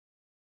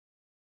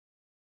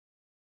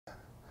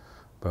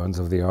bones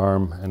of the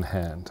arm and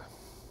hand.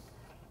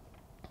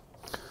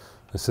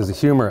 This is a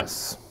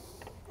humerus.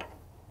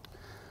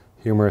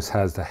 Humerus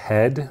has the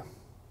head,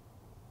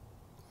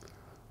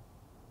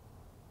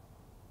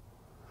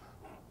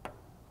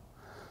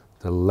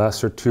 the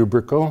lesser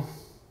tubercle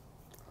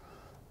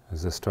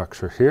is this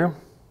structure here.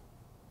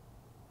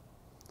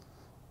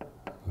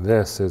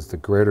 This is the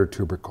greater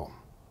tubercle.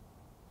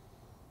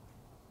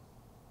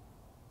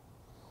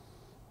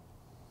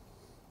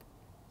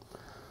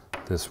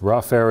 This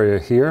rough area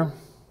here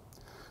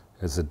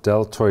is the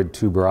deltoid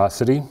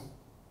tuberosity.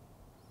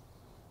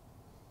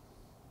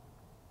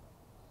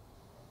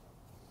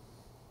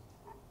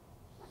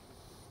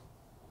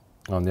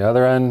 On the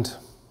other end,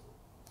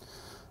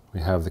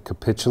 we have the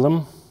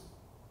capitulum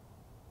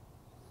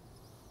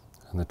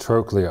and the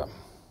trochlea.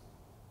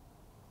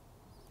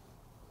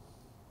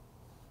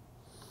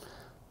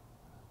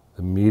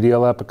 The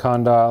medial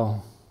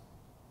epicondyle,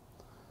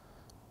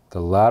 the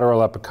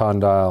lateral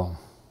epicondyle,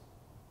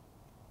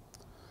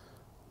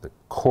 the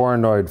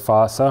coronoid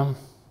fossa,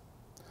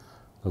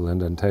 little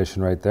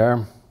indentation right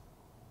there,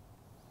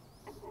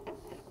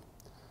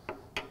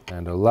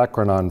 and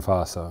olecranon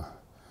fossa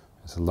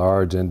is a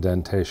large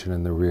indentation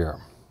in the rear.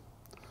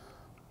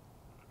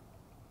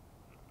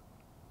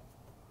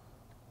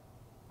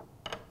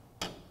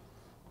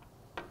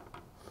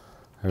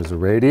 There's a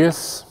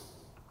radius.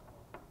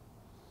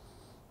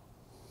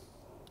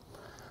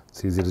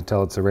 It's easy to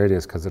tell it's a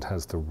radius because it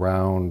has the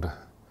round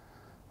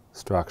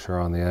structure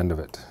on the end of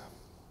it.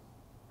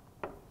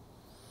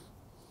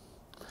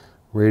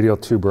 Radial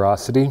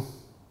tuberosity.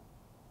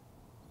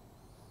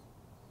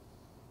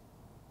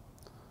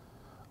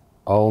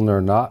 Ulnar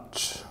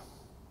notch.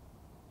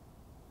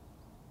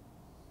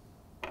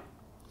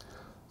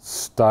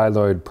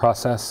 Styloid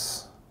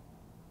process.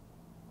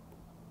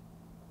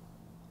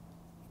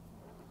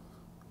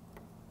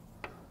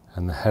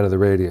 And the head of the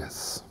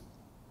radius.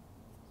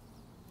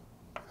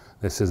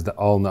 This is the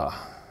ulna.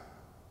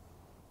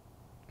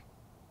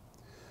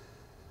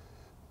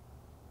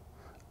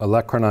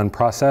 Olecranon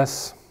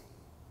process,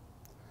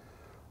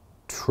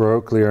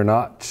 trochlear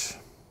notch,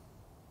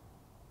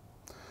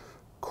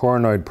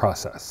 coronoid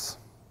process.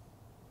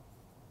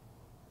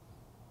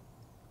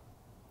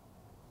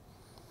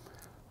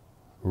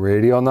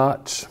 Radial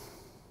notch,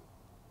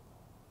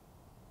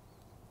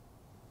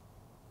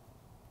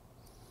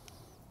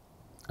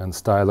 and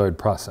styloid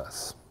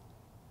process.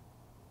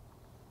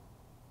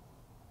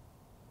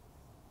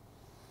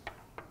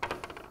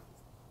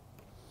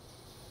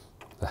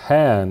 The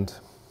hand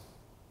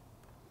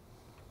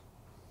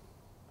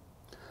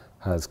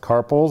has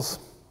carpals,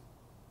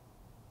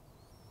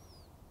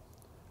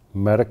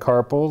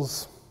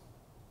 metacarpals,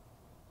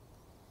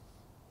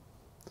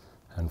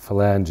 and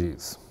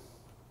phalanges.